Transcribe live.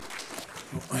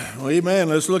Well, amen.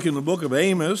 Let's look in the book of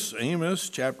Amos, Amos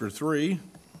chapter 3.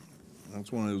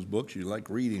 That's one of those books you like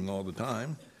reading all the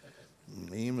time.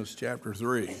 Amos chapter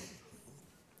 3.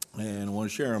 And I want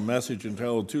to share a message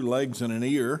entitled Two Legs and an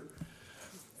Ear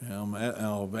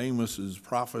of Amos's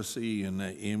prophecy in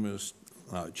Amos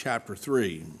chapter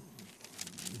 3. You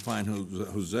find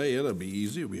Hosea, that'd be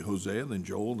easy. It'll be Hosea, then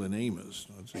Joel, then Amos.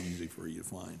 That's easy for you to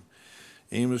find.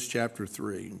 Amos chapter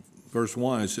 3. Verse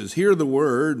 1, it says, "Hear the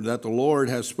word that the Lord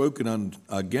has spoken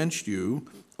against you,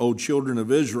 O children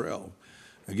of Israel,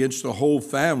 against the whole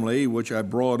family which I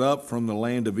brought up from the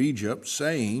land of Egypt,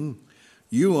 saying,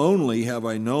 You only have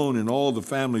I known in all the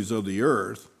families of the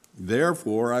earth.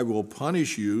 Therefore I will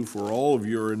punish you for all of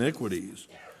your iniquities.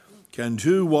 Can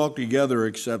two walk together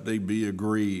except they be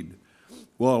agreed?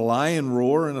 Will a lion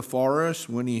roar in the forest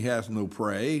when he hath no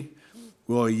prey?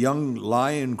 Will a young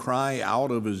lion cry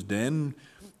out of his den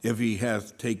if he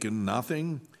hath taken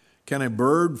nothing? Can a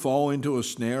bird fall into a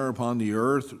snare upon the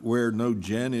earth where no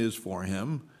gin is for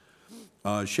him?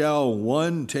 Shall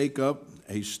one take up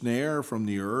a snare from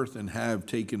the earth and have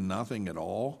taken nothing at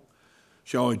all?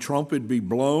 Shall a trumpet be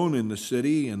blown in the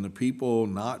city and the people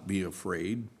not be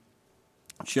afraid?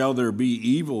 Shall there be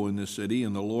evil in the city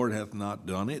and the Lord hath not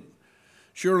done it?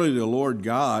 Surely the Lord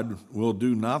God will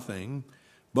do nothing,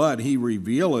 but he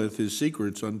revealeth his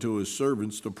secrets unto his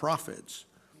servants the prophets.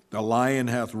 The lion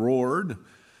hath roared,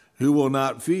 who will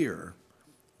not fear?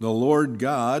 The Lord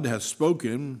God hath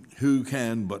spoken, who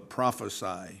can but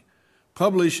prophesy?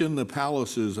 Publish in the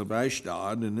palaces of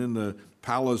Ashdod and in the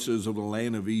palaces of the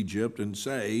land of Egypt, and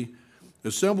say,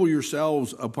 Assemble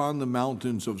yourselves upon the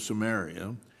mountains of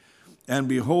Samaria, and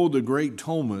behold the great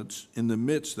tumults in the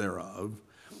midst thereof,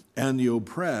 and the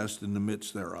oppressed in the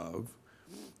midst thereof.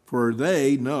 For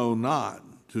they know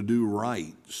not to do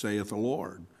right, saith the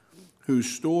Lord, who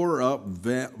store up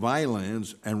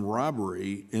violence and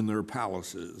robbery in their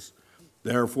palaces.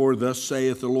 Therefore thus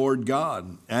saith the Lord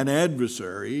God, An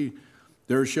adversary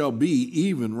there shall be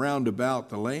even round about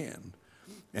the land,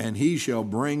 and he shall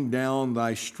bring down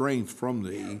thy strength from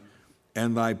thee,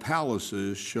 and thy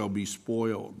palaces shall be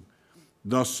spoiled.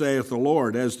 Thus saith the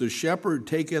Lord, As the shepherd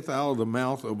taketh out of the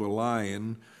mouth of a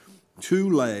lion 2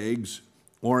 legs,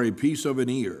 or a piece of an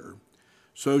ear,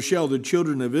 so shall the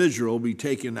children of Israel be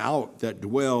taken out that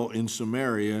dwell in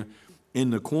Samaria, in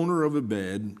the corner of a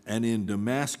bed, and in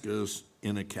Damascus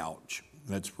in a couch."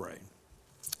 Let's pray.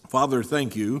 Father,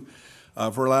 thank you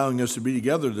for allowing us to be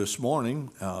together this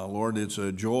morning. Lord, it's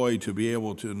a joy to be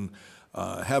able to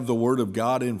have the Word of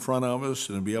God in front of us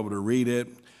and be able to read it,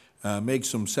 make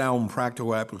some sound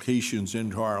practical applications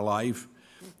into our life.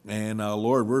 And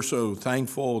Lord, we're so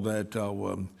thankful that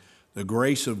the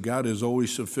grace of God is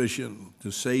always sufficient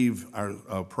to save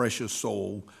our precious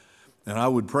soul. And I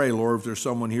would pray, Lord, if there's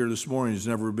someone here this morning who's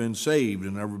never been saved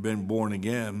and never been born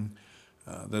again,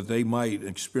 that they might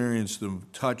experience the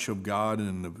touch of God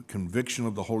and the conviction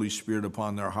of the Holy Spirit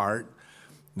upon their heart.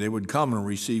 They would come and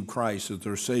receive Christ as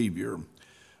their Savior.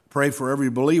 Pray for every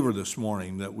believer this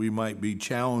morning that we might be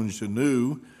challenged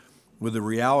anew with the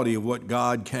reality of what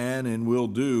God can and will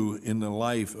do in the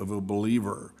life of a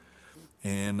believer.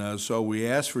 And so we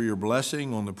ask for your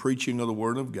blessing on the preaching of the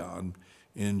Word of God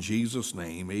in Jesus'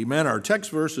 name. Amen. Our text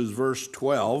verse is verse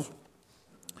 12.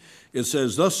 It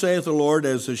says, Thus saith the Lord,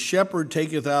 As the shepherd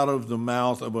taketh out of the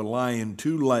mouth of a lion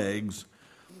 2 legs,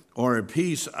 or a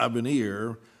piece of an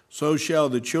ear, so shall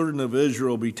the children of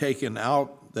Israel be taken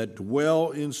out that dwell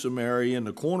in Samaria, in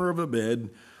the corner of a bed,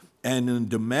 and in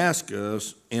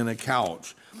Damascus in a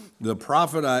couch. The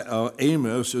prophet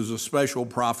Amos is a special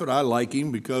prophet. I like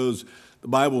him because the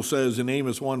Bible says in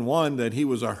Amos 1:1 that he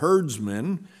was a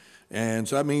herdsman, and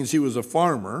so that means he was a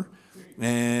farmer,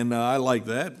 and I like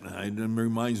that. It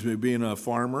reminds me of being a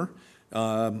farmer.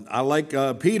 I like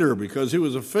Peter because he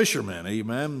was a fisherman,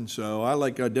 amen? So I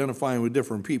like identifying with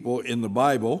different people in the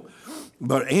Bible.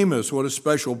 But Amos, what a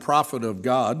special prophet of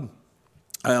God.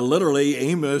 Literally,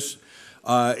 Amos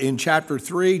in chapter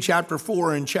 3, chapter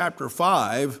 4, and chapter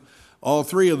 5, all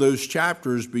 3 of those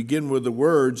chapters begin with the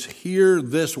words, Hear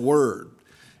this word.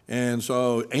 And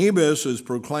so Amos is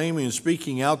proclaiming and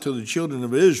speaking out to the children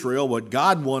of Israel what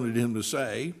God wanted him to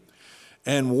say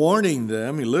and warning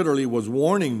them. He literally was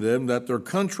warning them that their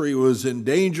country was in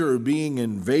danger of being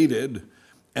invaded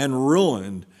and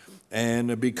ruined.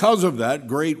 And because of that,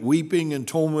 great weeping and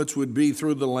tumults would be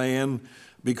through the land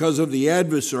because of the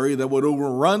adversary that would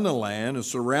overrun the land and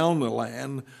surround the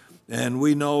land. And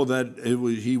we know that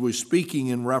he was speaking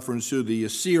in reference to the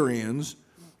Assyrians,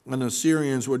 and the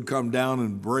Assyrians would come down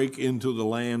and break into the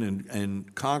land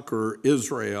and conquer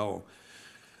Israel.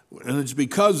 And it's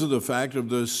because of the fact of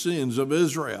the sins of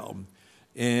Israel.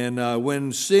 And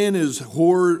when sin is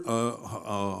hoarded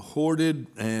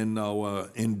and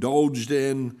indulged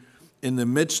in the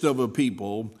midst of a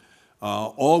people,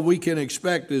 all we can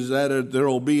expect is that there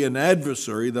will be an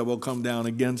adversary that will come down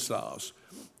against us.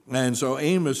 And so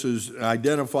Amos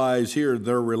identifies here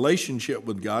their relationship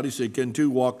with God. He said, can two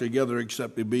walk together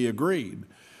except they be agreed?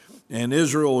 And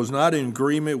Israel was not in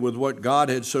agreement with what God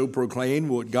had so proclaimed,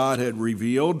 what God had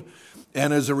revealed.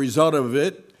 And as a result of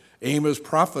it, Amos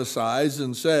prophesies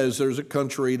and says there's a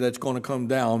country that's going to come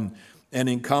down and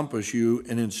encompass you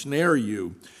and ensnare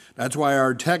you. That's why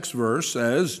our text verse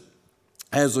says,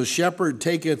 as a shepherd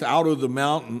taketh out of the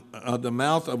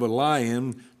mouth of a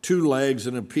lion 2 legs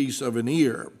and a piece of an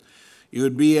ear. It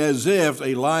would be as if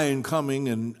a lion coming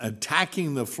and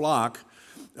attacking the flock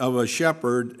of a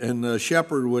shepherd, and the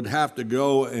shepherd would have to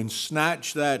go and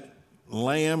snatch that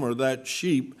lamb or that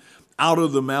sheep out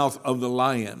of the mouth of the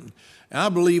lion. And I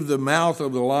believe the mouth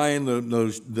of the lion,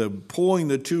 the pulling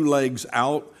the 2 legs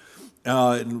out,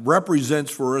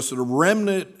 represents for us a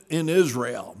remnant in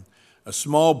Israel. A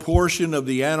small portion of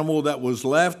the animal that was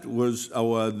left was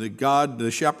the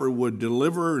shepherd would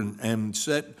deliver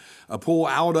and pull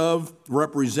out of,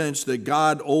 represents that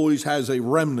God always has a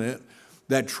remnant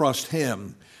that trust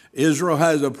him. Israel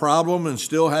has a problem and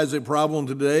still has a problem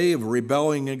today of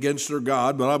rebelling against their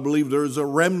God, but I believe there's a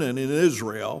remnant in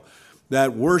Israel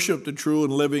that worship the true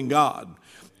and living God.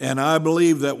 And I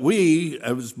believe that we,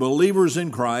 as believers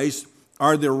in Christ,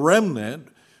 are the remnant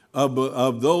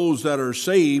of those that are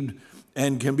saved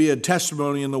and can be a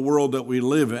testimony in the world that we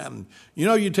live in. You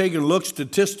know, you take a look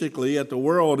statistically at the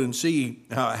world and see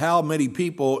how many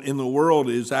people in the world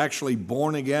is actually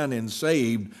born again and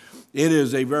saved. It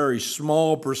is a very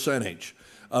small percentage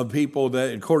of people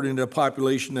that, according to the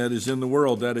population that is in the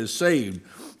world, that is saved.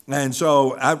 And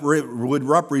so that would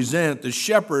represent the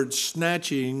shepherd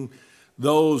snatching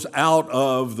those out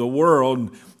of the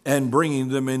world and bringing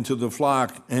them into the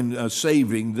flock and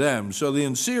saving them. So the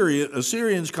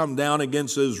Assyrians come down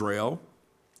against Israel.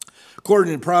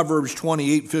 According to Proverbs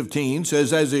 28:15,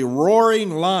 says, as a roaring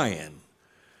lion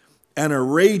and a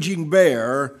raging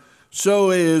bear,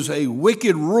 so is a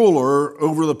wicked ruler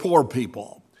over the poor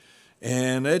people.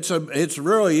 And it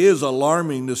really is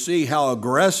alarming to see how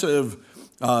aggressive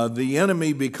the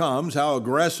enemy becomes, how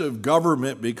aggressive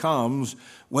government becomes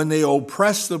when they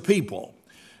oppress the people.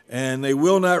 And they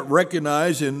will not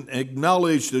recognize and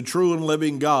acknowledge the true and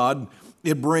living God.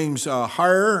 It brings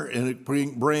horror and it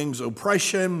brings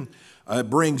oppression. It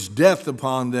brings death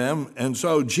upon them. And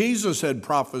so Jesus had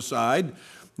prophesied,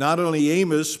 not only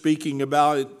Amos speaking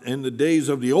about it in the days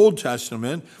of the Old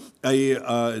Testament,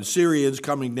 Assyrians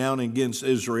coming down against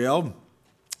Israel,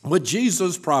 but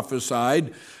Jesus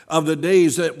prophesied of the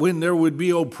days that when there would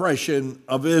be oppression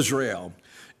of Israel.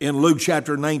 In Luke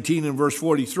chapter 19 and verse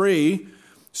 43,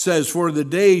 says, for the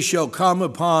day shall come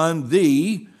upon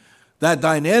thee that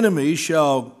thine enemies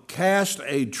shall cast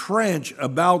a trench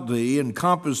about thee and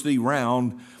compass thee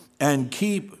round and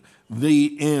keep thee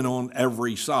in on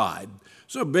every side.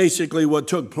 So basically what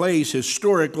took place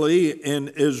historically in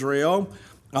Israel,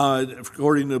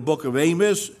 according to the book of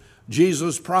Amos,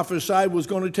 Jesus prophesied was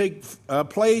going to take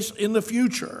place in the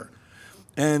future.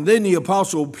 And then the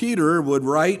Apostle Peter would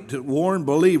write to warn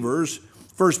believers,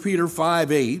 1 Peter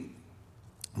 5:8,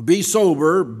 be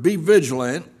sober, be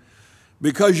vigilant,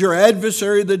 because your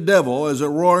adversary the devil, as a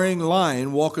roaring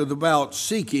lion, walketh about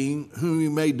seeking whom he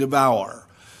may devour.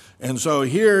 And so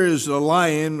here is the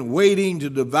lion waiting to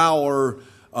devour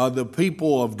the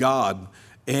people of God.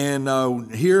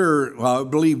 And here, I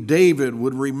believe David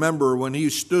would remember when he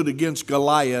stood against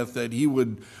Goliath that he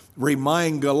would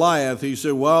remind Goliath, he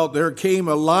said, well, there came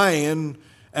a lion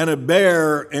and a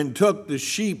bear and took the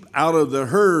sheep out of the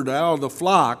herd, out of the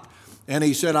flock. And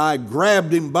he said, I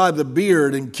grabbed him by the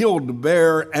beard and killed the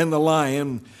bear and the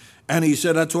lion. And he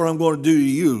said, that's what I'm going to do to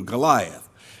you, Goliath.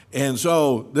 And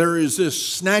so there is this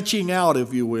snatching out,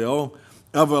 if you will,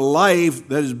 of a life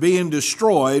that is being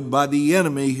destroyed by the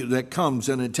enemy that comes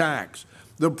and attacks.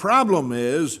 The problem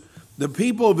is the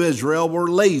people of Israel were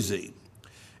lazy.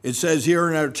 It says here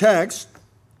in our text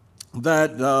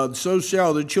that so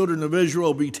shall the children of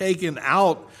Israel be taken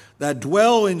out that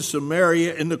dwell in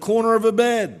Samaria in the corner of a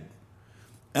bed,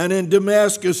 and in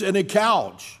Damascus in a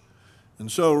couch.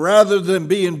 And so rather than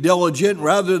being diligent,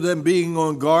 rather than being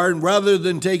on guard, rather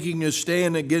than taking a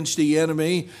stand against the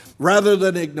enemy, rather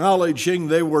than acknowledging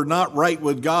they were not right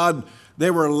with God,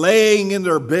 they were laying in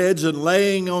their beds and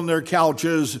laying on their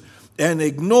couches and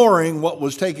ignoring what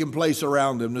was taking place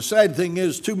around them. The sad thing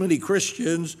is, too many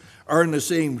Christians are in the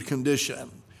same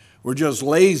condition. We're just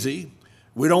lazy.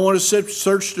 We don't want to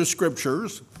search the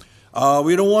scriptures.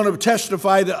 We don't want to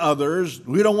testify to others.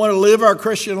 We don't want to live our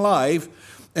Christian life.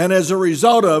 And as a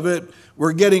result of it,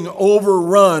 we're getting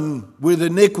overrun with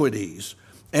iniquities.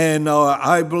 And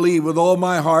I believe with all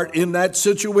my heart in that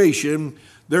situation,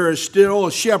 there is still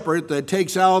a shepherd that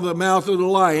takes out of the mouth of the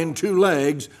lion 2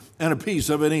 legs and a piece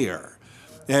of an ear.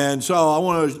 And so I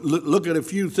want to look at a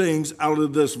few things out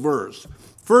of this verse.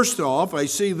 First off, I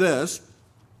see this,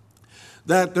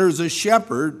 that there's a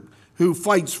shepherd who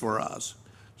fights for us.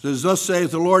 It says, thus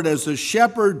saith the Lord, as the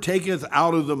shepherd taketh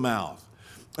out of the mouth.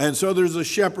 And so there's a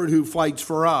shepherd who fights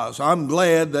for us. I'm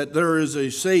glad that there is a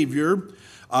Savior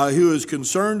who is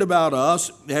concerned about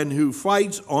us and who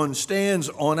stands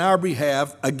on our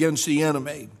behalf against the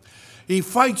enemy. He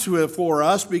fights for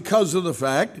us because of the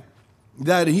fact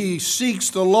that he seeks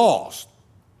the lost.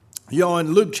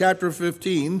 In Luke chapter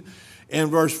 15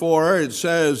 and verse 4, it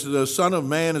says, the Son of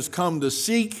Man has come to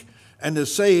seek and to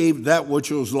save that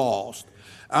which was lost.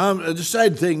 The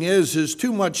sad thing is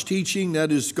too much teaching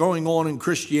that is going on in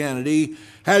Christianity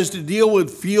has to deal with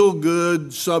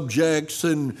feel-good subjects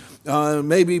and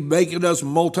maybe making us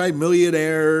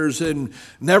multimillionaires and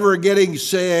never getting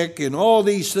sick and all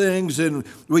these things. And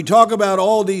we talk about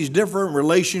all these different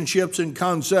relationships and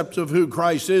concepts of who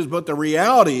Christ is, but the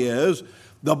reality is,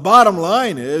 the bottom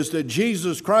line is that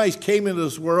Jesus Christ came into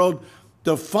this world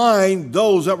to find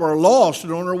those that were lost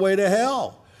and on their way to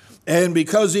hell. And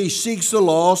because he seeks the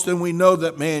lost, and we know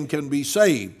that man can be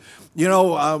saved.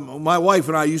 My wife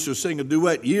and I used to sing a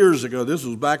duet years ago. This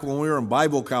was back when we were in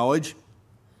Bible college.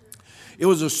 It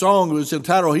was a song that was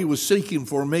entitled, He Was Seeking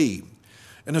for Me.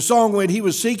 And the song went, he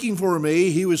was seeking for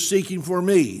me, he was seeking for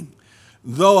me.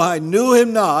 Though I knew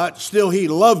him not, still he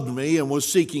loved me and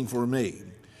was seeking for me.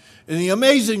 And the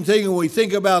amazing thing when we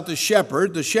think about the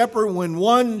shepherd, when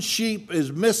one sheep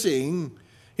is missing,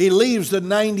 he leaves the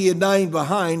 99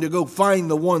 behind to go find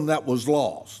the one that was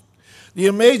lost. The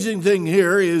amazing thing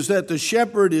here is that the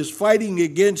shepherd is fighting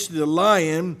against the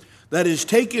lion that has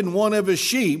taken one of his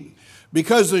sheep,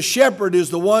 because the shepherd is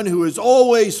the one who is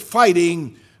always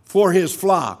fighting for his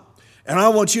flock. And I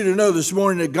want you to know this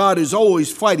morning that God is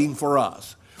always fighting for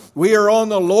us. We are on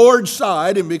the Lord's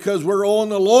side, and because we're on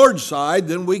the Lord's side,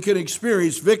 then we can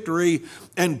experience victory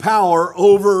and power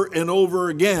over and over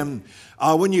again.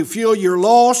 When you feel you're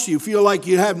lost, you feel like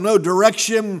you have no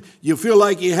direction, you feel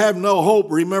like you have no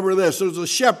hope, remember this, there's a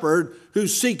shepherd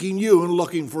who's seeking you and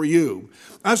looking for you.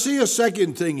 I see a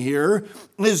second thing here,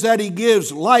 is that he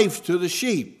gives life to the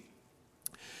sheep.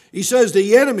 He says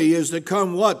the enemy is to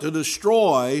come what? To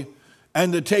destroy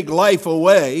and to take life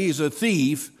away. He's a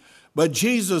thief. But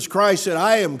Jesus Christ said,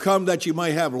 I am come that you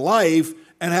might have life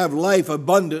and have life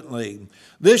abundantly.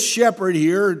 This shepherd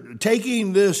here,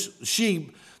 taking this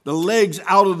sheep, the legs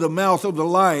out of the mouth of the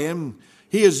lion,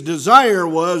 his desire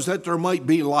was that there might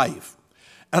be life.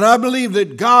 And I believe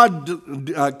that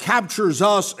God captures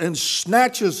us and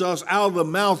snatches us out of the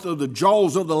mouth of the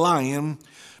jaws of the lion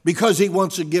because he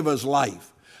wants to give us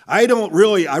life. I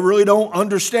really don't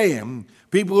understand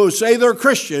people who say they're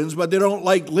Christians, but they don't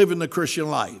like living the Christian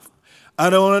life. I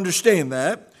don't understand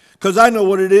that, because I know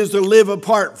what it is to live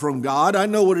apart from God. I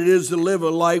know what it is to live a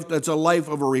life that's a life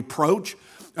of a reproach.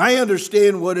 I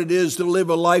understand what it is to live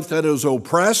a life that is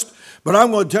oppressed. But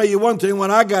I'm going to tell you one thing. When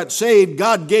I got saved,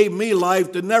 God gave me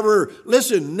life to never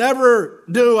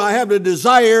do I have the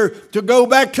desire to go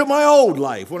back to my old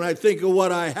life when I think of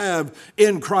what I have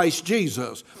in Christ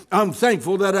Jesus. I'm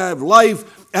thankful that I have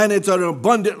life, and it's an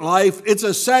abundant life. It's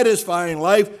a satisfying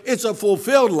life. It's a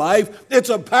fulfilled life. It's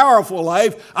a powerful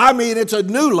life. It's a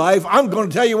new life. I'm going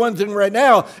to tell you one thing right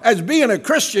now. As being a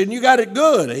Christian, you got it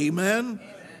good. Amen.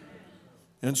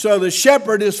 And so the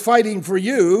shepherd is fighting for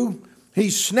you. He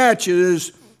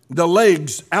snatches the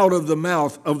legs out of the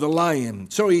mouth of the lion.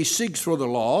 So he seeks for the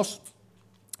lost.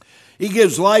 He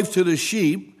gives life to the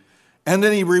sheep, and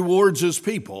then he rewards his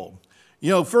people.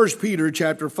 1 Peter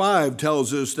chapter 5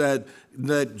 tells us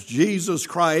that Jesus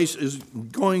Christ is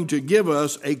going to give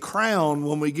us a crown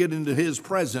when we get into his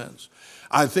presence.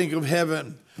 I think of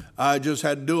heaven. I just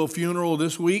had to do a funeral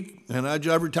this week, and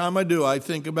every time I do, I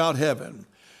think about heaven.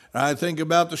 I think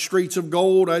about the streets of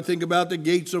gold. I think about the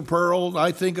gates of pearl.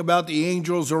 I think about the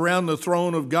angels around the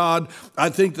throne of God. I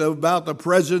think about the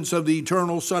presence of the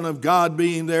eternal Son of God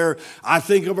being there. I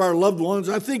think of our loved ones.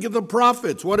 I think of the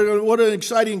prophets. What an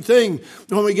exciting thing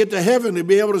when we get to heaven to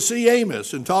be able to see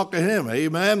Amos and talk to him.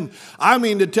 Amen.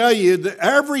 To tell you that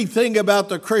everything about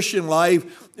the Christian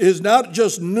life is not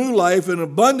just new life and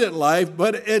abundant life,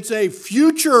 but it's a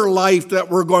future life that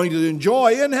we're going to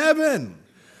enjoy in heaven.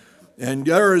 And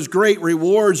there is great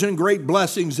rewards and great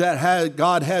blessings that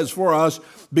God has for us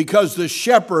because the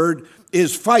shepherd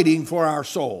is fighting for our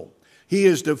soul. He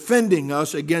is defending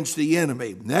us against the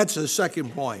enemy. And that's the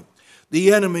second point.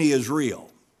 The enemy is real.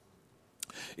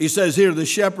 He says here, the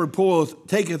shepherd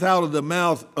taketh out of the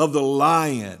mouth of the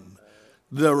lion.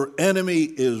 The enemy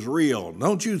is real.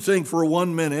 Don't you think for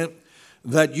 1 minute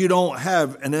that you don't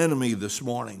have an enemy this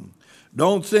morning.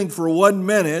 Don't think for 1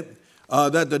 minute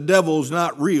that the devil's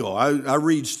not real. I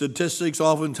read statistics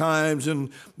oftentimes, and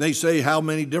they say how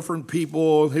many different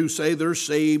people who say they're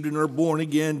saved and are born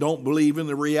again don't believe in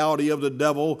the reality of the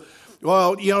devil.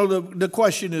 Well, the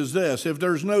question is this. If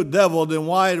there's no devil, then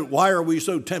why are we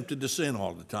so tempted to sin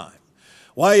all the time?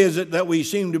 Why is it that we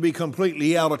seem to be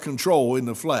completely out of control in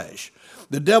the flesh?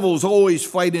 The devil's always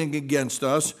fighting against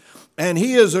us, and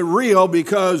he is real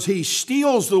because he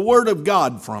steals the word of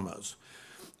God from us.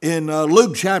 In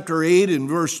Luke chapter 8 and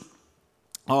verse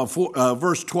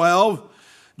 12,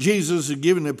 Jesus is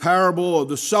giving the parable of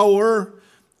the sower,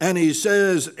 and he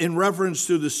says in reference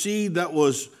to the seed that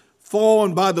was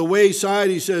fallen by the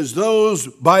wayside, he says, those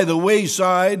by the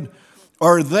wayside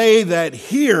are they that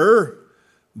hear,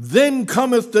 then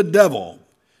cometh the devil,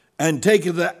 and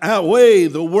taketh away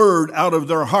the word out of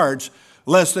their hearts,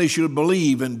 lest they should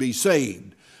believe and be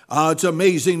saved. It's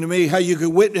amazing to me how you could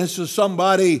witness to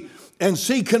somebody and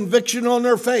see conviction on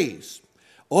their face.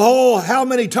 Oh, how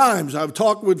many times I've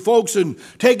talked with folks and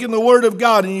taken the word of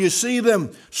God, and you see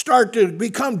them start to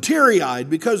become teary-eyed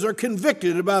because they're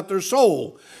convicted about their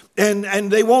soul,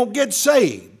 and they won't get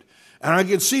saved. And I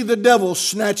can see the devil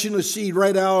snatching the seed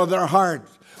right out of their heart.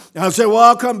 And I'll say, well,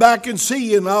 I'll come back and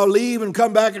see you, and I'll leave and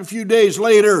come back a few days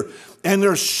later, and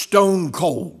they're stone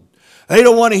cold. They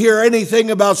don't want to hear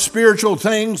anything about spiritual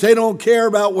things. They don't care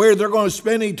about where they're going to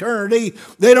spend eternity.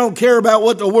 They don't care about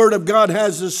what the Word of God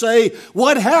has to say.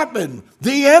 What happened?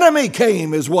 The enemy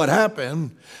came is what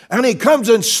happened. And he comes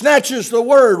and snatches the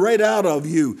Word right out of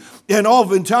you. And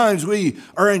oftentimes we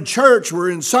are in church,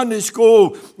 we're in Sunday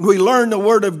school, we learn the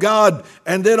Word of God,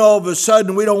 and then all of a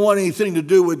sudden we don't want anything to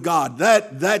do with God.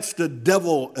 That's the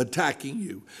devil attacking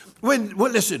you.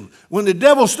 Listen, when the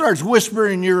devil starts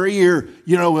whispering in your ear,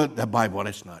 you know what, the Bible,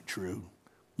 that's not true.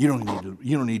 You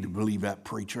don't need to believe that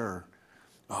preacher.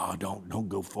 Oh, don't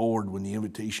go forward when the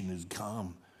invitation has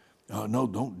come. You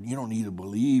don't need to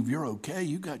believe. You're okay.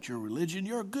 You got your religion.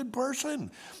 You're a good person.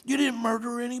 You didn't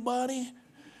murder anybody.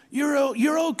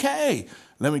 You're okay.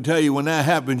 Let me tell you, when that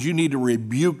happens, you need to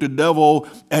rebuke the devil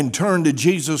and turn to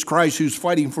Jesus Christ, who's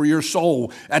fighting for your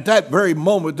soul. At that very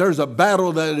moment, there's a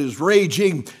battle that is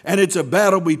raging, and it's a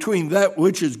battle between that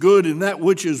which is good and that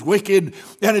which is wicked,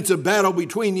 and it's a battle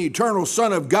between the eternal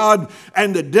Son of God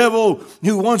and the devil,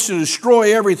 who wants to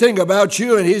destroy everything about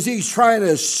you, and he's trying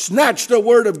to snatch the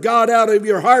word of God out of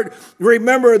your heart.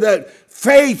 Remember that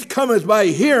faith cometh by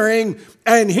hearing,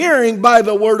 and hearing by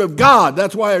the word of God.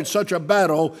 That's why it's such a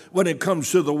battle when it comes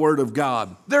to the word of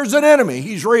God. There's an enemy.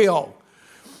 He's real.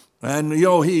 And,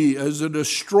 he is a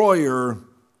destroyer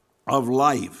of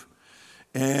life.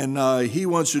 And he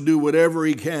wants to do whatever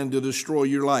he can to destroy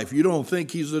your life. You don't think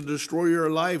he's a destroyer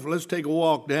of life? Let's take a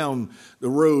walk down the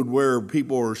road where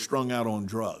people are strung out on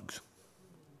drugs.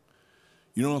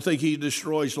 You don't think he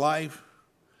destroys life?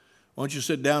 Why don't you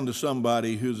sit down to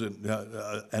somebody who's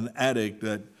an addict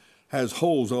that has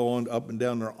holes all up and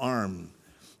down their arm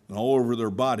and all over their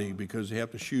body because they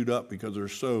have to shoot up because they're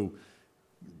so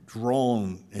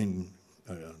drawn and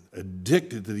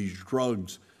addicted to these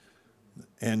drugs.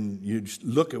 And you just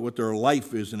look at what their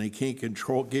life is, and they can't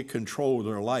get control of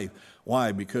their life.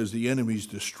 Why? Because the enemy's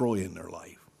destroying their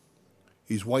life.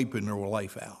 He's wiping their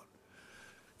life out.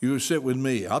 You sit with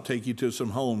me. I'll take you to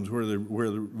some homes where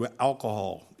the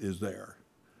alcohol is there.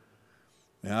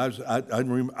 Now,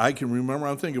 I can remember,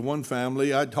 I'm thinking one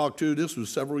family I talked to, this was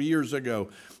several years ago,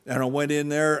 and I went in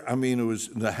there. I mean,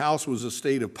 the house was a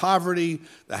state of poverty.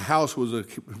 The house was a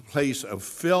place of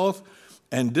filth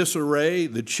and disarray.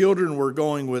 The children were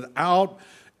going without,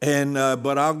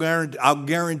 but I'll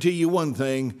guarantee you one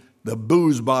thing, the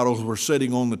booze bottles were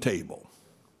sitting on the table.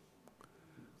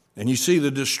 And you see the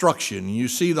destruction, and you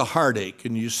see the heartache,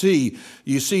 and you see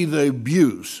the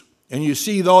abuse. And you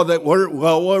see all that, where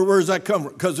does that come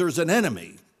from? Because there's an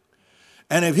enemy.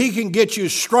 And if he can get you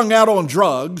strung out on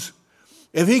drugs,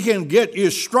 if he can get you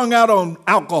strung out on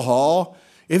alcohol,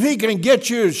 if he can get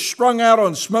you strung out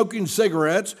on smoking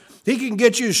cigarettes, he can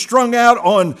get you strung out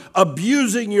on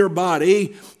abusing your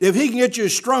body, if he can get you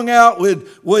strung out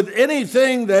with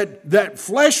anything that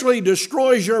fleshly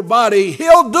destroys your body,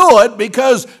 he'll do it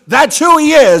because that's who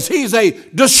he is. He's a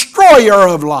destroyer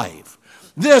of life.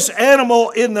 This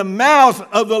animal in the mouth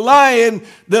of the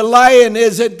lion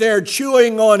isn't there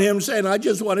chewing on him saying, I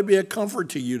just want to be a comfort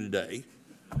to you today.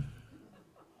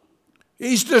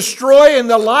 He's destroying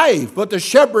the life, but the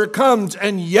shepherd comes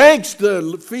and yanks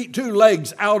the two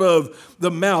legs out of the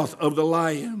mouth of the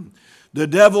lion. The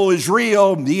devil is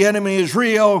real. The enemy is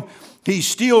real. He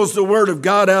steals the word of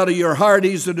God out of your heart.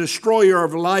 He's the destroyer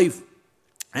of life,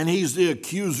 and he's the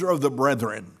accuser of the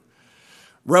brethren.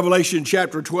 Revelation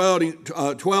chapter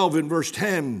 12 and verse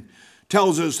 10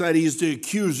 tells us that he's the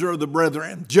accuser of the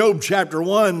brethren. Job chapter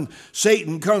 1,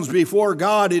 Satan comes before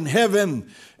God in heaven,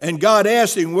 and God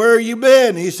asked him, where have you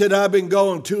been? He said, I've been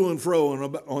going to and fro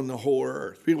on the whole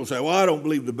earth. People say, well, I don't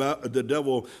believe the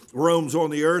devil roams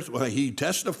on the earth. Well, he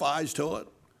testifies to it.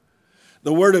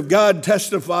 The word of God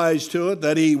testifies to it,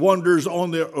 that he wanders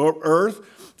on the earth,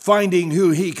 finding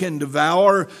who he can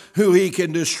devour, who he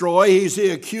can destroy. He's the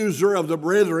accuser of the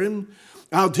brethren.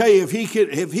 I'll tell you, if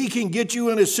he can get you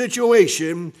in a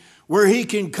situation where he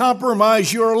can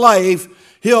compromise your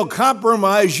life, he'll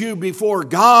compromise you before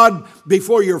God,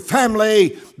 before your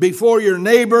family, before your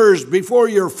neighbors, before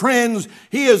your friends.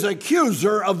 He is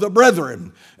accuser of the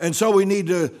brethren. And so we need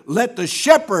to let the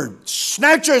shepherd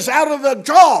snatch us out of the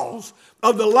jaws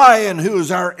of the lion who is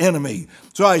our enemy.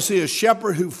 So I see a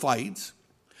shepherd who fights.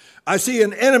 I see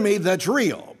an enemy that's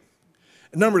real.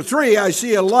 Number 3, I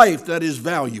see a life that is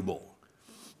valuable.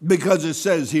 Because it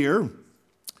says here,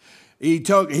 he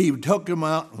took him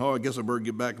out. Oh, I guess I better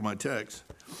get back to my text.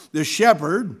 The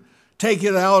shepherd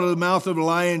taketh out of the mouth of the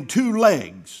lion 2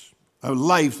 legs, a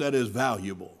life that is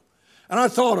valuable. And I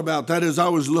thought about that as I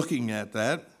was looking at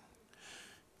that.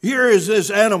 Here is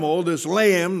this animal, this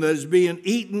lamb, that is being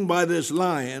eaten by this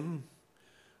lion.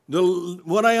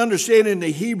 What I understand in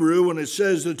the Hebrew, when it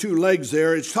says the 2 legs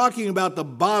there, it's talking about the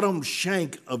bottom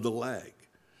shank of the leg.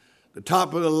 The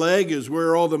top of the leg is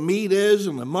where all the meat is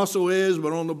and the muscle is,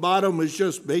 but on the bottom is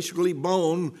just basically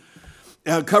bone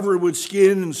covered with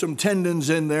skin and some tendons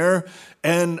in there.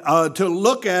 And to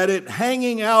look at it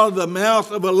hanging out of the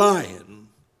mouth of a lion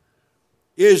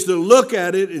is to look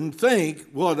at it and think,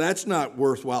 well, that's not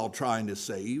worthwhile trying to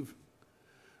save.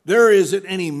 There isn't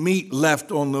any meat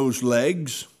left on those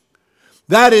legs.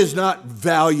 That is not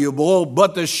valuable,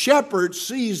 but the shepherd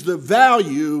sees the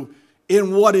value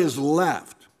in what is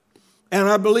left. And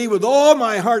I believe with all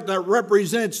my heart that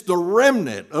represents the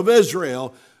remnant of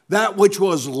Israel, that which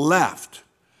was left.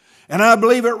 And I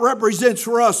believe it represents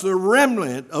for us the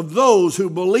remnant of those who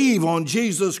believe on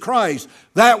Jesus Christ,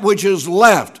 that which is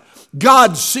left.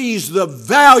 God sees the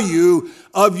value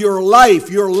of your life.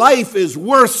 Your life is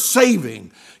worth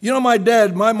saving. You know,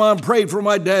 my mom prayed for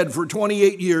my dad for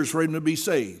 28 years for him to be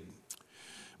saved.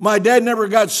 My dad never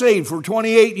got saved for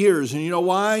 28 years. And you know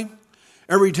why?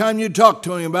 Every time you talk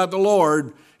to him about the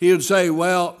Lord, he would say,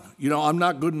 well, you know, I'm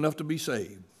not good enough to be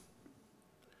saved.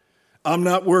 I'm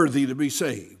not worthy to be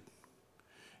saved.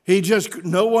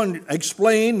 No one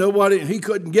explained, he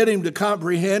couldn't get him to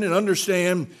comprehend and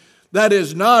understand that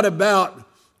is not about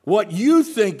what you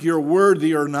think you're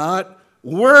worthy or not.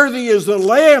 Worthy is the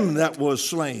Lamb that was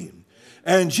slain.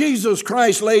 And Jesus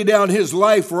Christ laid down his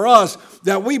life for us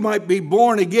that we might be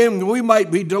born again, we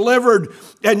might be delivered.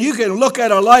 And you can look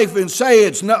at a life and say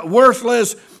it's not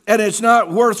worthless and it's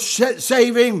not worth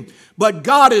saving. But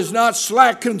God is not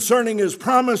slack concerning his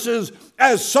promises,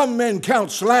 as some men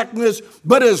count slackness,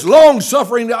 but is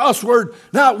long-suffering to usward,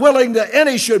 not willing that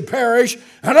any should perish.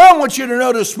 And I want you to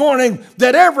know this morning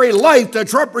that every life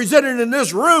that's represented in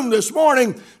this room this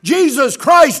morning, Jesus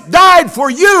Christ died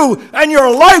for you, and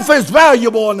your life is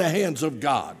valuable in the hands of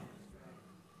God.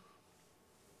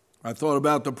 I thought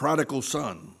about the prodigal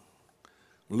son.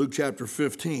 Luke chapter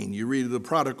 15, you read of the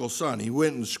prodigal son. He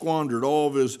went and squandered all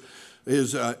of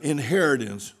his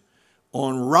inheritance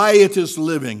on riotous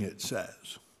living, it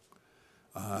says.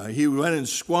 He went and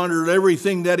squandered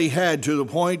everything that he had, to the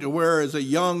point to where, as a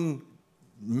young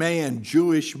man,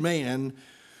 Jewish man,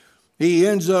 he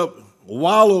ends up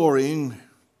wallowing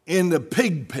in the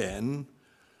pig pen,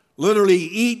 literally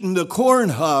eating the corn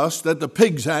husk that the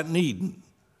pigs hadn't eaten.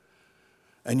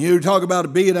 And you talk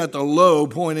about being at the low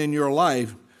point in your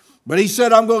life. But he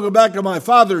said, I'm going to go back to my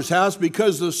father's house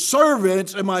because the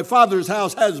servants in my father's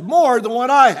house has more than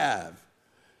what I have.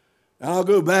 And I'll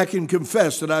go back and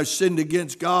confess that I've sinned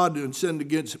against God and sinned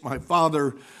against my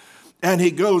father. And he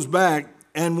goes back.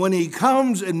 And when he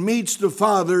comes and meets the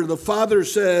father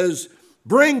says,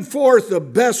 bring forth the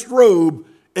best robe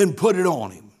and put it on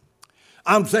him.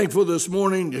 I'm thankful this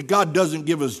morning that God doesn't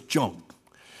give us junk.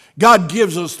 God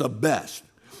gives us the best.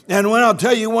 And when I'll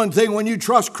tell you one thing, when you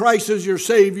trust Christ as your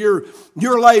Savior,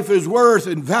 your life is worth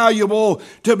and valuable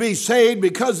to be saved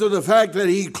because of the fact that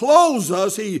he clothes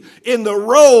us in the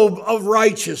robe of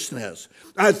righteousness.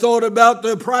 I thought about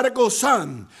the prodigal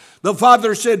son. The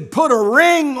father said, put a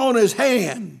ring on his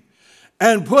hand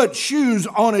and put shoes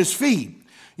on his feet.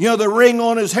 You know, the ring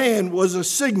on his hand was a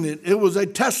signet. It was a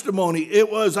testimony. It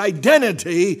was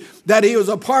identity that he was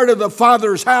a part of the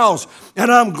Father's house.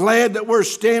 And I'm glad that we're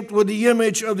stamped with the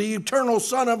image of the eternal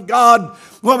Son of God.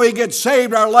 When we get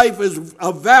saved, our life is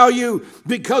of value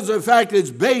because of the fact it's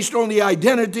based on the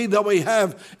identity that we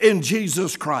have in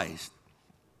Jesus Christ.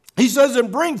 He says,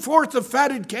 and bring forth the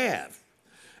fatted calf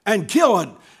and kill it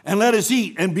and let us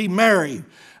eat and be merry.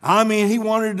 I mean, he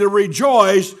wanted to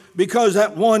rejoice because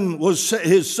that one was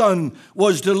his son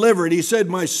was delivered. He said,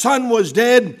 my son was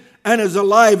dead and is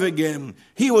alive again.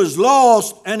 He was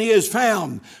lost and he is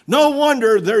found. No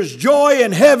wonder there's joy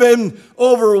in heaven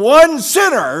over one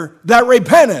sinner that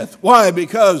repenteth. Why?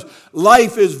 Because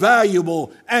life is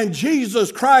valuable. And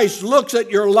Jesus Christ looks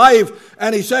at your life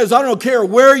and he says, I don't care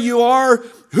where you are,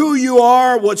 who you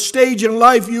are, what stage in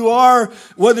life you are,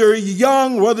 whether you're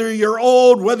young, whether you're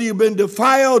old, whether you've been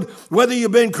defiled, whether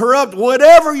you've been corrupt,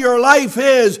 whatever your life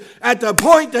is, at the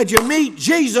point that you meet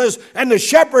Jesus and the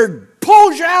shepherd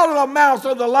pulls you out of the mouth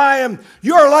of the lion,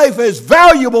 your life is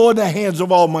valuable in the hands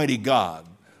of Almighty God.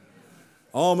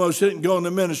 I almost didn't go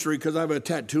into ministry because I have a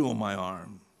tattoo on my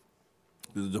arm.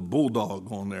 There's a bulldog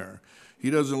on there. He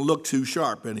doesn't look too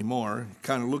sharp anymore.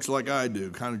 Kind of looks like I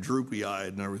do, kind of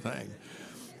droopy-eyed and everything.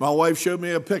 My wife showed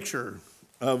me a picture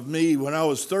of me when I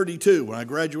was 32, when I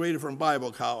graduated from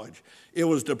Bible college. It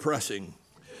was depressing.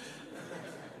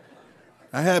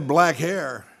 I had black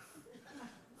hair.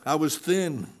 I was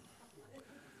thin.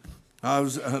 I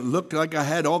looked like I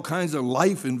had all kinds of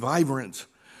life and vibrance.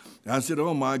 I said,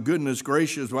 oh my goodness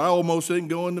gracious, well, I almost didn't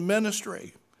go into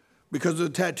ministry because of the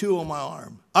tattoo on my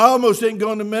arm. I almost didn't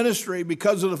go into ministry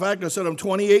because of the fact I said I'm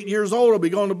 28 years old. I'll be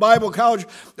going to Bible college.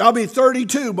 I'll be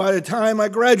 32 by the time I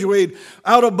graduate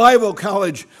out of Bible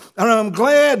college. And I'm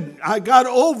glad I got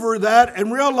over that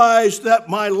and realized that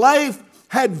my life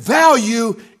had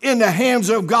value in the hands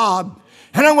of God.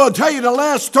 And I'm going to tell you, the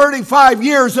last 35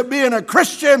 years of being a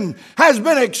Christian has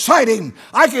been exciting.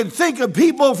 I can think of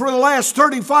people for the last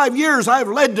 35 years I've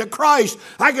led to Christ.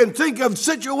 I can think of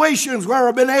situations where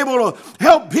I've been able to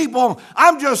help people.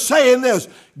 I'm just saying this.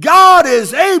 God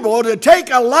is able to take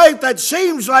a life that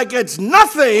seems like it's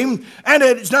nothing and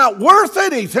it's not worth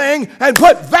anything and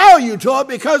put value to it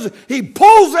because he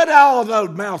pulls it out of the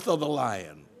mouth of the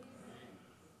lion.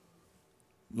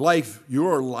 Life,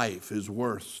 your life is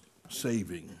worth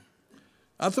saving.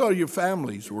 I thought your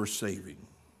families were saving.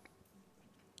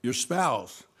 Your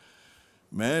spouse.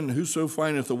 Man, whoso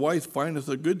findeth a wife findeth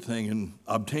a good thing and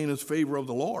obtaineth favor of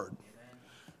the Lord.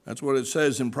 That's what it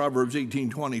says in Proverbs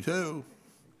 18:22.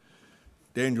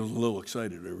 Daniel's a little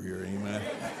excited over here, amen.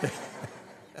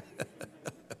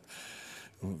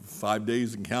 5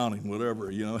 days and counting,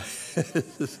 whatever, you know.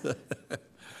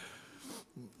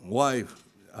 Wife,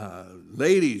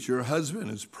 ladies, your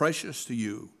husband is precious to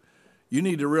you. You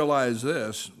need to realize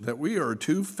this, that we are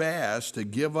too fast to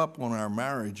give up on our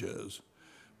marriages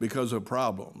because of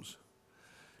problems.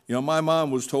 You know, my mom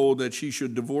was told that she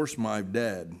should divorce my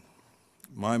dad.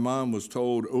 My mom was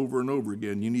told over and over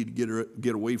again, you need to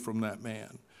get away from that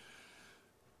man.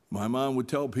 My mom would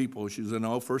tell people, she said,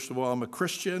 no, first of all, I'm a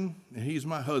Christian and he's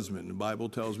my husband. The Bible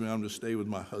tells me I'm to stay with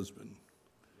my husband.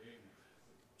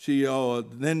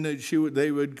 Then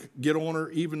they would get on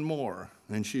her even more.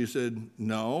 And she said,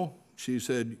 no. She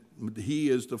said, he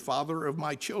is the father of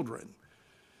my children,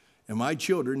 and my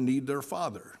children need their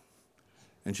father.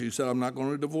 And she said, I'm not going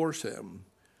to divorce him.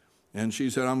 And she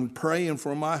said, I'm praying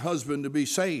for my husband to be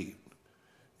saved.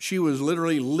 She was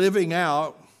literally living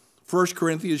out 1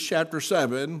 Corinthians chapter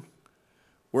 7,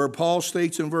 where Paul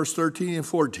states in verse 13 and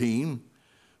 14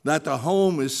 that the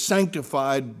home is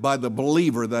sanctified by the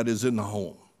believer that is in the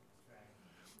home.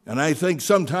 And I think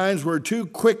sometimes we're too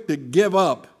quick to give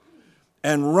up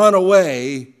and run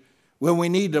away when we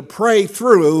need to pray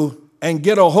through and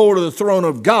get a hold of the throne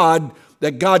of God,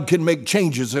 that God can make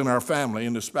changes in our family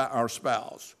and our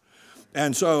spouse.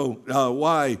 And so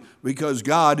why? Because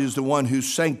God is the one who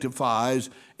sanctifies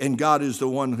and God is the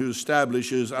one who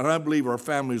establishes, and I believe our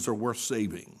families are worth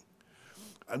saving.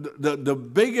 The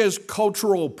biggest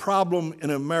cultural problem in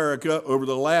America over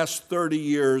the last 30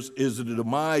 years is the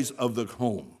demise of the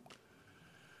home.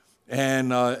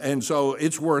 And so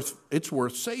it's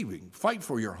worth saving. Fight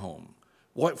for your home.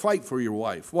 Fight for your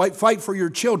wife. Fight for your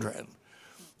children.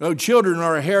 No, children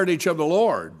are a heritage of the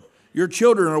Lord. Your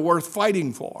children are worth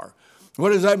fighting for. What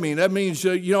does that mean? That means,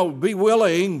 be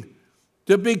willing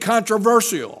to be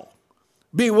controversial.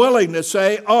 Be willing to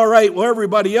say, all right, well,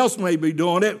 everybody else may be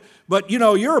doing it, but,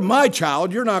 you're my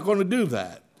child. You're not going to do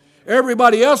that.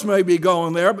 Everybody else may be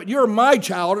going there, but you're my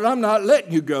child, and I'm not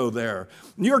letting you go there.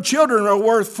 Your children are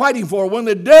worth fighting for. When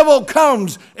the devil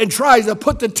comes and tries to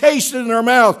put the taste in their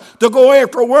mouth to go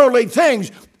after worldly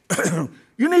things,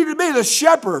 you need to be the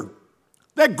shepherd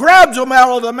that grabs them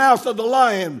out of the mouth of the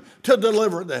lion to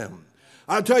deliver them.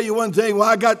 I'll tell you one thing.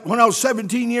 When I was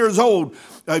 17 years old,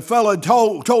 a fellow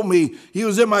told me, he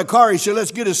was in my car, he said,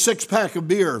 let's get a 6-pack of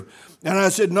beer. And I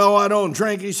said, no, I don't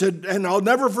drink. He said, and I'll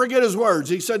never forget his words.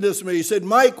 He said this to me. He said,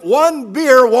 Mike, one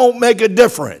beer won't make a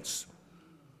difference.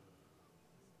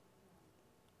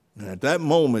 And at that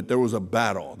moment, there was a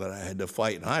battle that I had to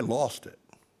fight, and I lost it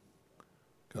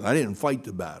because I didn't fight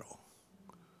the battle.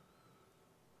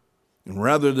 And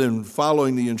rather than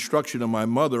following the instruction of my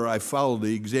mother, I followed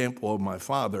the example of my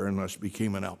father and thus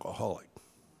became an alcoholic.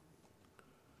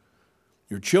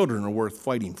 Your children are worth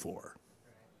fighting for.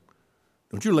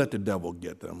 Don't you let the devil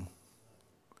get them.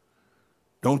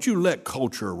 Don't you let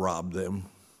culture rob them.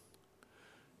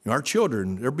 Our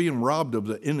children, they're being robbed of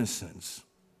the innocence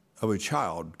of a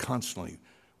child constantly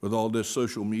with all this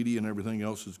social media and everything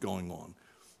else that's going on.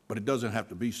 But it doesn't have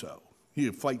to be so. You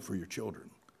need to fight for your children.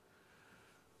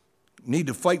 You need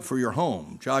to fight for your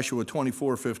home. Joshua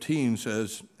 24:15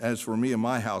 says, as for me and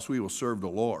my house, we will serve the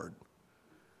Lord.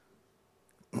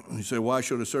 You say, why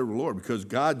should I serve the Lord? Because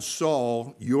God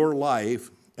saw your life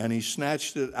and he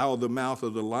snatched it out of the mouth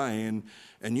of the lion,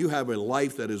 and you have a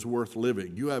life that is worth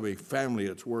living. You have a family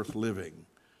that's worth living.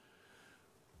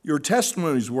 Your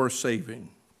testimony is worth saving.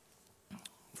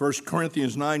 1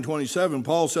 Corinthians 9:27,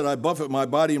 Paul said, I buffet my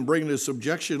body and bring it into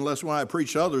subjection, lest when I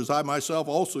preach to others, I myself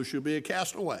also should be a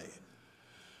castaway.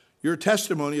 Your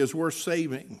testimony is worth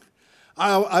saving.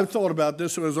 I've thought about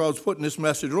this as I was putting this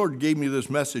message. The Lord gave me this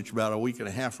message about a week and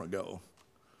a half ago.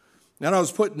 And I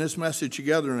was putting this message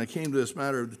together, and I came to this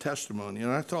matter of the testimony.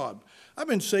 And I thought, I've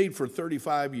been saved for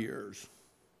 35 years.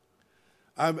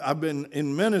 I've been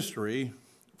in ministry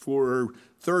for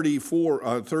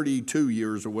 32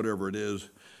 years or whatever it is.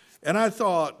 And I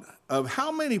thought of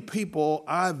how many people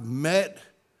I've met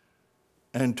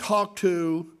and talked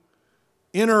to,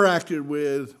 interacted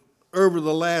with over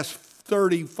the last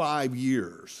 35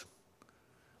 years.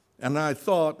 And I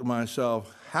thought to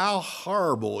myself, how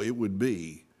horrible it would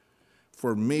be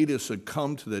for me to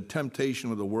succumb to the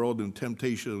temptation of the world and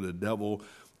temptation of the devil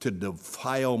to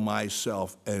defile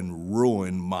myself and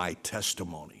ruin my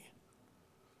testimony.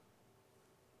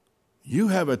 You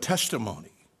have a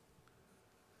testimony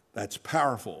that's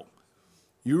powerful.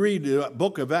 You read the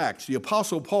book of Acts, the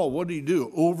Apostle Paul, what did he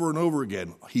do? Over and over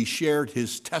again, he shared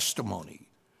his testimony.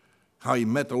 How he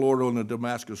met the Lord on the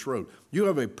Damascus Road. You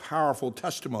have a powerful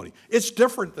testimony. It's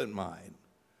different than mine.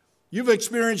 You've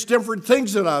experienced different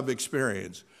things that I've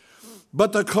experienced.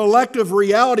 But the collective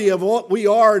reality of what we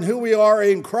are and who we are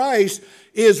in Christ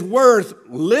is worth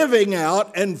living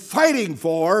out and fighting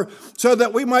for so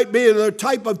that we might be the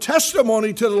type of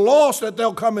testimony to the lost that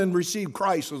they'll come and receive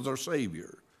Christ as their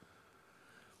Savior.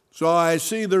 So I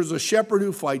see there's a shepherd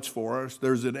who fights for us.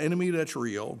 There's an enemy that's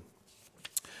real.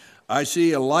 I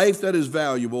see a life that is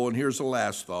valuable, and here's the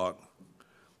last thought.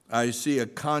 I see a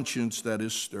conscience that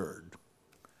is stirred.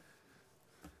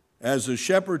 As the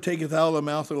shepherd taketh out of the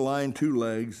mouth of the lion 2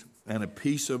 legs and a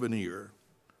piece of an ear.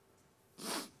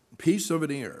 Piece of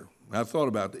an ear. I thought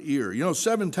about the ear.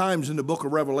 7 times in the book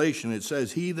of Revelation it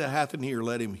says, he that hath an ear,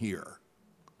 let him hear.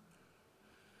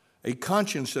 A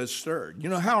conscience that's stirred. You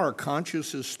know how our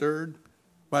conscience is stirred?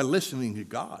 By listening to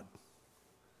God.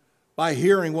 By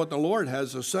hearing what the Lord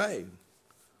has to say.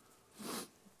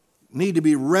 Need to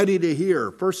be ready to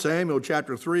hear. 1 Samuel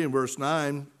chapter 3 and verse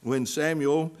 9, when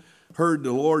Samuel heard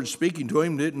the Lord speaking to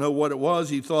him, didn't know what it was,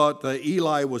 he thought that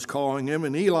Eli was calling him,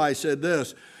 and Eli said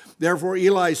this, therefore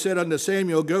Eli said unto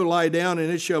Samuel, go lie down,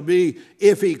 and it shall be,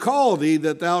 if he call thee,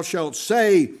 that thou shalt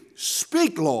say,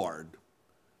 speak, Lord,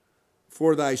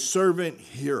 for thy servant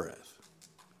heareth.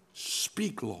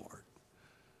 Speak, Lord.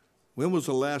 When was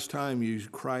the last time you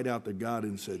cried out to God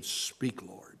and said, speak,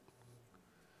 Lord?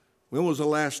 When was the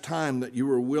last time that you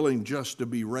were willing just to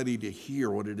be ready to hear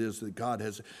what it is that God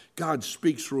has? God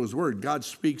speaks through his word. God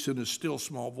speaks in a still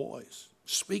small voice.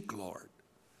 Speak, Lord.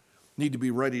 Need to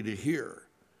be ready to hear.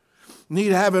 Need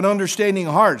to have an understanding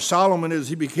heart. Solomon, as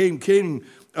he became king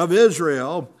of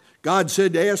Israel, God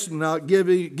said to ask him, I'll give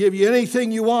you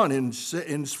anything you want. In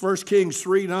 1 Kings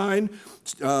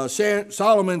 3:9,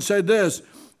 Solomon said this,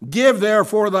 give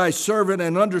therefore thy servant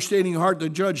an understanding heart to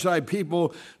judge thy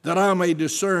people, that I may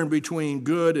discern between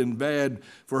good and bad,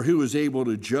 for who is able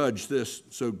to judge this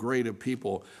so great a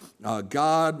people?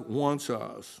 God wants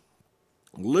us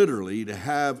literally to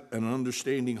have an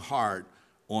understanding heart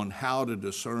on how to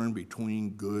discern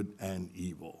between good and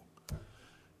evil.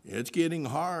 It's getting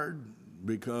hard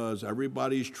because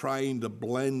everybody's trying to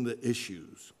blend the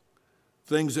issues.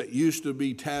 Things that used to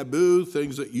be taboo,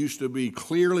 things that used to be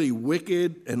clearly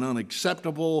wicked and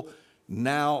unacceptable,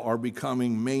 now are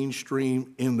becoming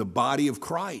mainstream in the body of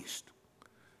Christ.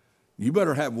 You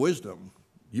better have wisdom.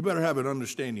 You better have an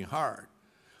understanding heart.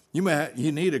 You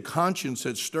need a conscience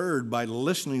that's stirred by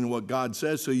listening to what God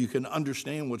says so you can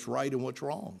understand what's right and what's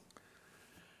wrong.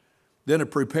 Then a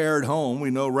prepared home. We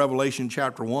know Revelation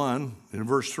chapter 1 in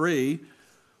verse 3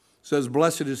 says,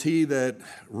 "Blessed is he that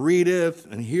readeth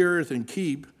and heareth and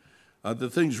keep the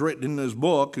things written in this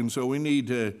book." And so we need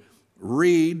to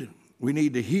read, we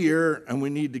need to hear, and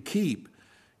we need to keep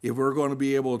if we're going to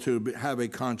be able to have a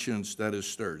conscience that is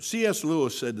stirred. C.S.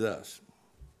 Lewis said this: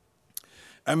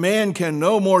 "A man can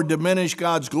no more diminish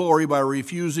God's glory by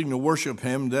refusing to worship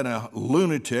him than a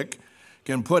lunatic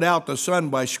can put out the sun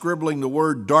by scribbling the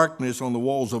word darkness on the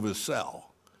walls of his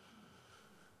cell."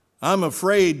 I'm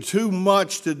afraid too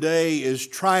much today is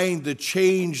trying to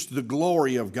change the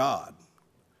glory of God.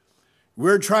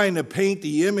 We're trying to paint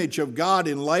the image of God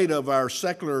in light of our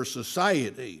secular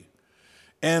society.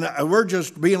 And we're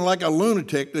just being like a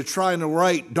lunatic that's trying to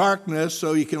write darkness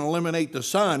so you can eliminate the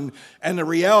sun. And the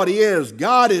reality is,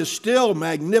 God is still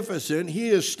magnificent. He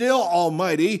is still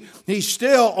almighty. He's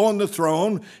still on the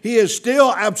throne. He is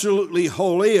still absolutely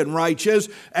holy and righteous.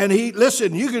 And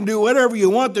listen, you can do whatever you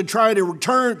want to try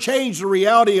to change the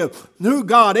reality of who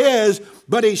God is,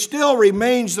 but he still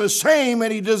remains the same,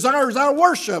 and he desires our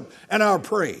worship and our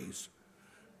praise.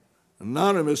 An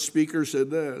anonymous speaker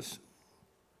said this: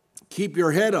 "Keep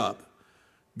your head up.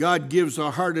 God gives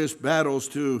the hardest battles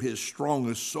to his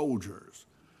strongest soldiers."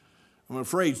 I'm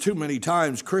afraid too many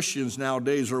times Christians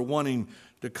nowadays are wanting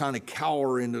to kind of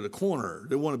cower into the corner.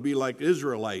 They want to be like the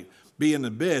Israelite, be in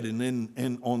the bed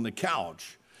and on the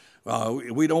couch.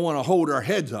 We don't want to hold our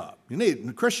heads up.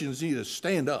 Christians need to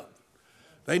stand up.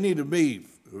 They need to be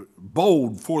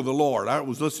bold for the Lord. I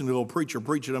was listening to a preacher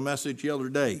preaching a message the other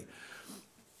day.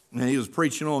 And he was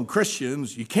preaching on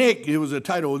Christians. It was the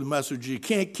title of the message, "You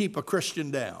Can't Keep a Christian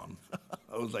Down."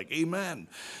 I was like, amen.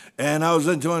 And I was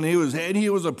into it, and he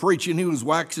was preaching, he was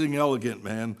waxing elegant,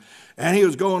 man. And he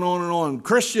was going on and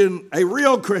on. A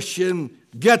real Christian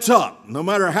gets up, no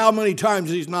matter how many times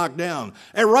he's knocked down.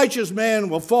 A righteous man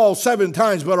will fall 7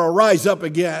 times, but will rise up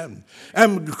again.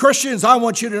 And Christians, I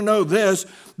want you to know this: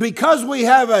 because we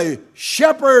have a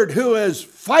shepherd who is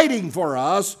fighting for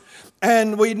us,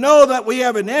 and we know that we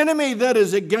have an enemy that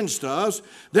is against us,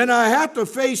 then I have to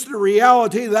face the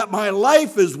reality that my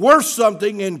life is worth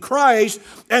something in Christ.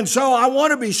 And so I want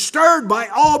to be stirred by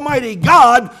Almighty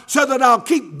God so that I'll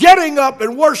keep getting up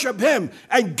and worship him,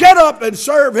 and get up and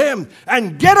serve him,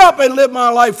 and get up and live my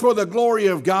life for the glory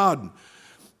of God.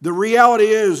 The reality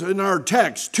is, in our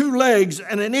text, 2 legs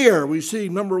and an ear, we see,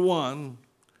 number 1,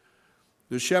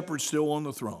 the shepherd's still on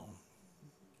the throne.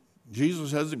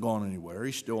 Jesus hasn't gone anywhere.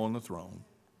 He's still on the throne.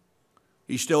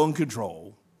 He's still in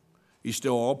control. He's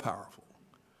still all-powerful.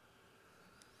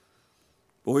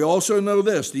 But we also know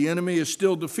this: the enemy is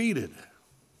still defeated.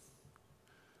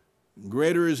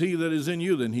 Greater is he that is in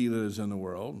you than he that is in the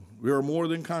world. We are more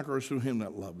than conquerors through him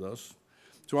that loved us.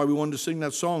 That's why we wanted to sing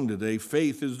that song today,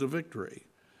 "Faith is the Victory."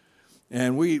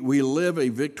 And we live a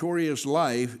victorious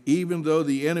life even though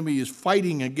the enemy is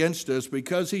fighting against us,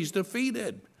 because he's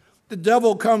defeated. The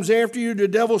devil comes after you. The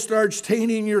devil starts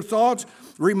tainting your thoughts.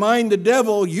 Remind the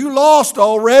devil, you lost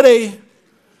already.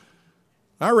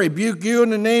 I rebuke you in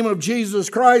the name of Jesus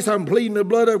Christ. I'm pleading the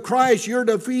blood of Christ. You're a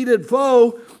defeated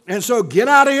foe. And so get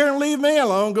out of here and leave me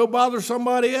alone. Go bother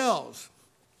somebody else.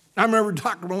 I remember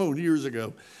Dr. Malone years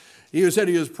ago. He said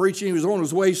he was preaching. He was on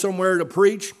his way somewhere to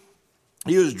preach.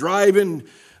 He was driving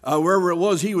wherever it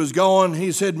was he was going.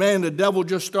 He said, "Man, the devil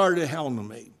just started hounding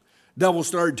me. Devil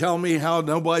started telling me how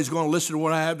nobody's going to listen to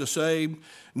what I have to say.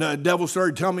 The devil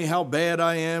started telling me how bad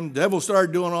I am. Devil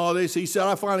started doing all this." He said,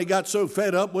 "I finally got so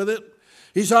fed up with it."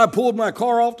 He said, "I pulled my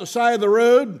car off the side of the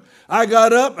road. I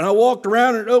got up and I walked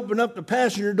around and opened up the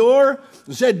passenger door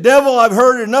and said, 'Devil, I've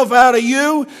heard enough out of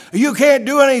you. You can't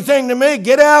do anything to me.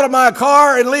 Get out of my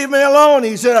car and leave me alone.'"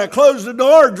 He said, "I closed the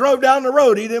door and drove down the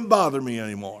road. He didn't bother me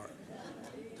anymore."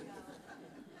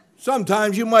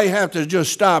 Sometimes you might have to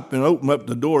just stop and open up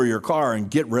the door of your car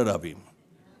and get rid of him.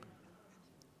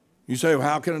 You say, "Well,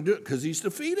 how can I do it?" Because he's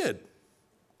defeated.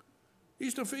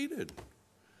 He's defeated.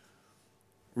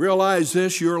 Realize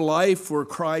this: your life for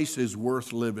Christ is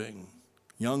worth living.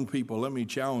 Young people, let me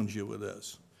challenge you with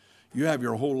this. You have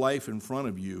your whole life in front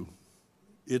of you.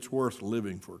 It's worth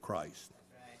living for Christ.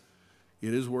 Right.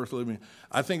 It is worth living.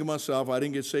 I think of myself, I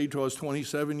didn't get saved till I was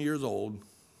 27 years old.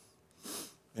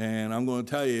 And I'm going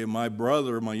to tell you, my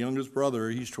brother, my youngest brother,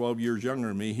 he's 12 years younger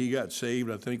than me. He got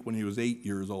saved, I think, when he was 8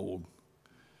 years old.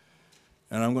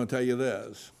 And I'm going to tell you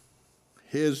this.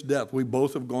 His death, we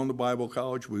both have gone to Bible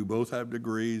college. We both have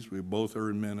degrees. We both are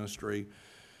in ministry.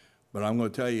 But I'm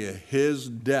going to tell you, his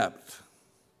depth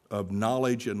of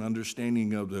knowledge and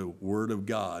understanding of the Word of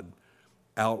God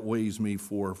outweighs me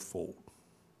fourfold.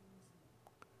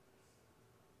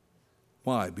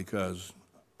 Why? Because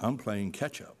I'm playing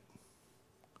catch up.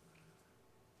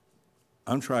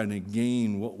 I'm trying to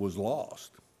gain what was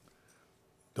lost.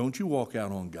 Don't you walk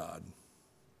out on God.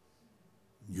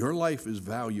 Your life is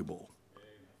valuable.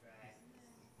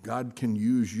 God can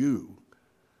use you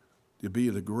to be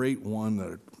the great one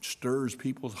that stirs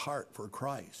people's heart for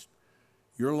Christ.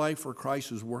 Your life for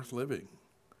Christ is worth living.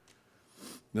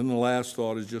 Then the last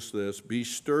thought is just this: be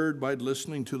stirred by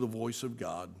listening to the voice of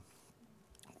God.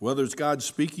 Whether it's God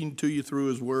speaking to you through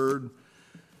his word,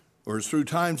 or it's through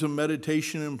times of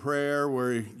meditation and prayer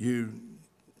where you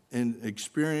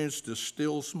experience the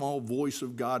still small voice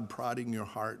of God prodding your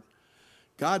heart,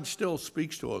 God still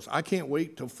speaks to us. I can't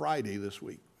wait till Friday this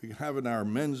week. We're having our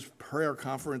men's prayer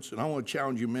conference, and I want to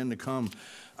challenge you men to come.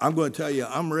 I'm going to tell you,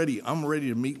 I'm ready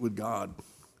to meet with God.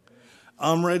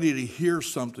 I'm ready to hear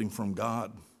something from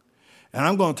God. And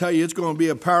I'm going to tell you, it's going to be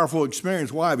a powerful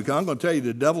experience. Why? Because I'm going to tell you,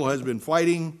 the devil has been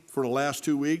fighting for the last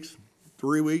 2 weeks,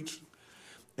 3 weeks.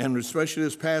 And especially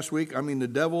this past week, I mean, the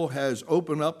devil has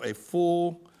opened up a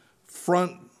full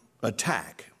front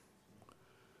attack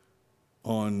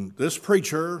on this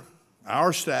preacher,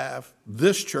 our staff,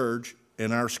 this church,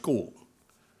 and our school.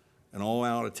 An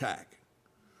all-out attack.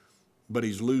 But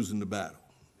he's losing the battle.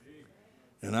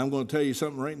 And I'm going to tell you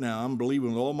something right now. I'm believing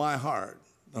with all my heart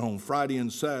that on Friday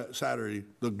and Saturday,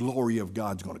 the glory of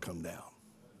God's going to come down.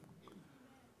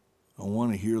 I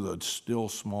want to hear the still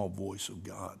small voice of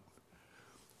God.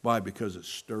 Why? Because it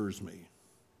stirs me.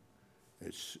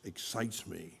 It excites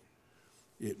me.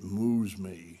 It moves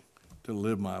me to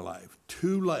live my life.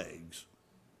 2 legs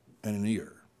and an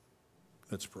ear.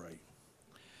 Let's pray.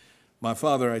 My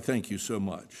Father, I thank you so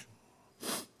much.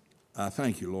 I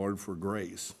thank you, Lord, for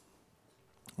grace.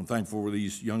 I'm thankful for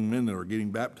these young men that are getting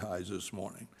baptized this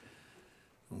morning.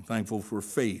 I'm thankful for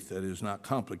faith that is not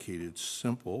complicated. It's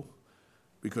simple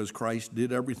because Christ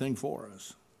did everything for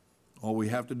us. All we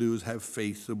have to do is have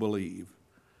faith to believe.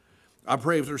 I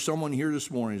pray if there's someone here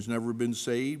this morning who's never been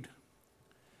saved,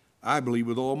 I believe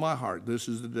with all my heart this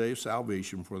is the day of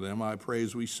salvation for them. I pray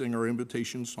as we sing our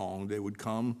invitation song, they would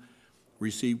come,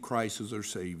 receive Christ as their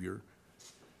Savior.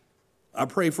 I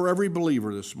pray for every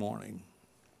believer this morning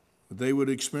that they would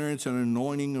experience an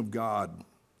anointing of God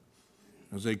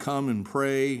as they come and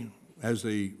pray, as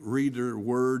they read their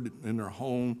word in their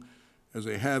home, as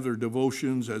they have their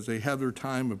devotions, as they have their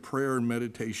time of prayer and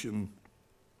meditation.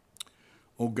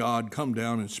 Oh God, come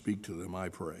down and speak to them, I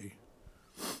pray.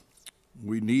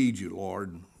 We need you,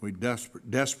 Lord. We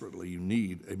desperately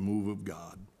need a move of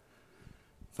God.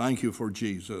 Thank you for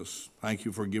Jesus. Thank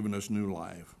you for giving us new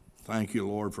life. Thank you,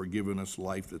 Lord, for giving us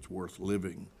life that's worth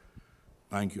living.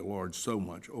 Thank you, Lord, so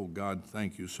much. Oh God,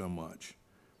 thank you so much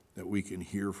that we can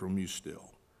hear from you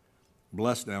still.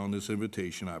 Bless now in this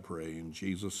invitation, I pray, in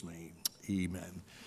Jesus' name. Amen.